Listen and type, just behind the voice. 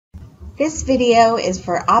This video is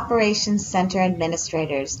for Operations Center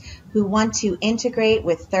administrators who want to integrate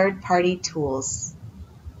with third-party tools.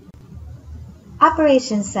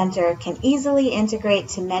 Operations Center can easily integrate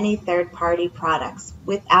to many third-party products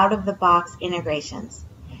with out-of-the-box integrations.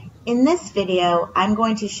 In this video, I'm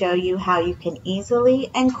going to show you how you can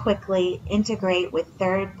easily and quickly integrate with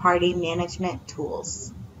third-party management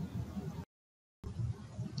tools.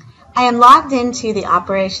 I am logged into the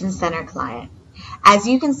Operations Center client. As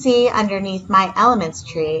you can see underneath my elements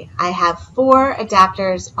tree, I have 4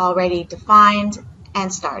 adapters already defined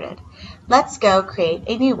and started. Let's go create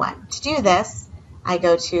a new one. To do this, I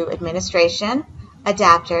go to Administration,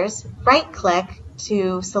 Adapters, right-click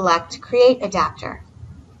to select Create Adapter.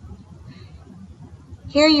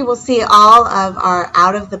 Here you will see all of our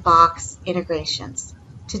out-of-the-box integrations.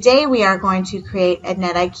 Today we are going to create a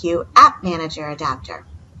NetIQ AppManager adapter.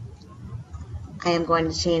 I am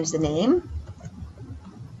going to change the name.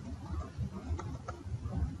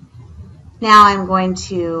 Now I'm going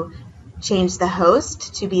to change the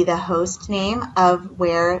host to be the host name of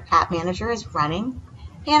where AppManager is running,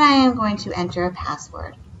 and I am going to enter a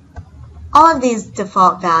password. All of these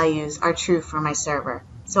default values are true for my server,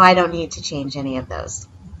 so I don't need to change any of those.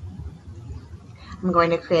 I'm going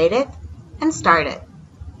to create it and start it.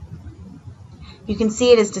 You can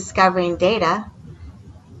see it is discovering data,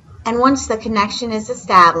 and once the connection is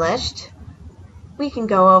established, we can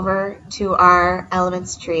go over to our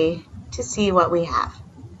elements tree to see what we have.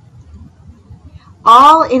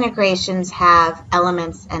 All integrations have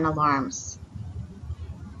elements and alarms.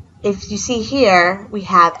 If you see here, we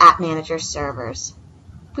have AppManager servers.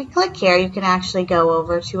 If we click here, you can actually go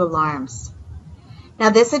over to alarms. Now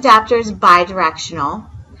this adapter is bidirectional,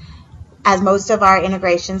 as most of our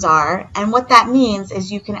integrations are, and what that means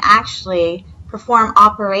is you can actually perform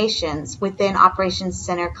operations within Operations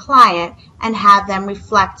Center client and have them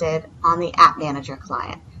reflected on the AppManager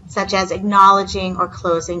client, such as acknowledging or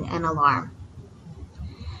closing an alarm.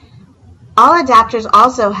 All adapters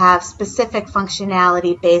also have specific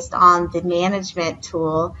functionality based on the management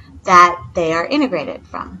tool that they are integrated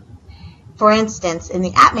from. For instance, in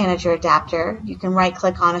the AppManager adapter, you can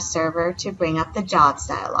right-click on a server to bring up the jobs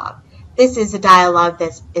dialog. This is a dialog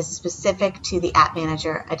that is specific to the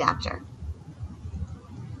AppManager adapter.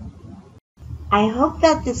 I hope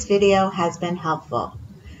that this video has been helpful.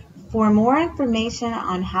 For more information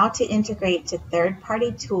on how to integrate to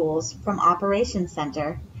third-party tools from Operations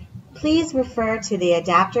Center, please refer to the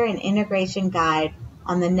Adapter and Integration Guide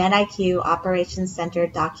on the NetIQ Operations Center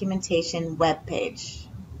documentation webpage.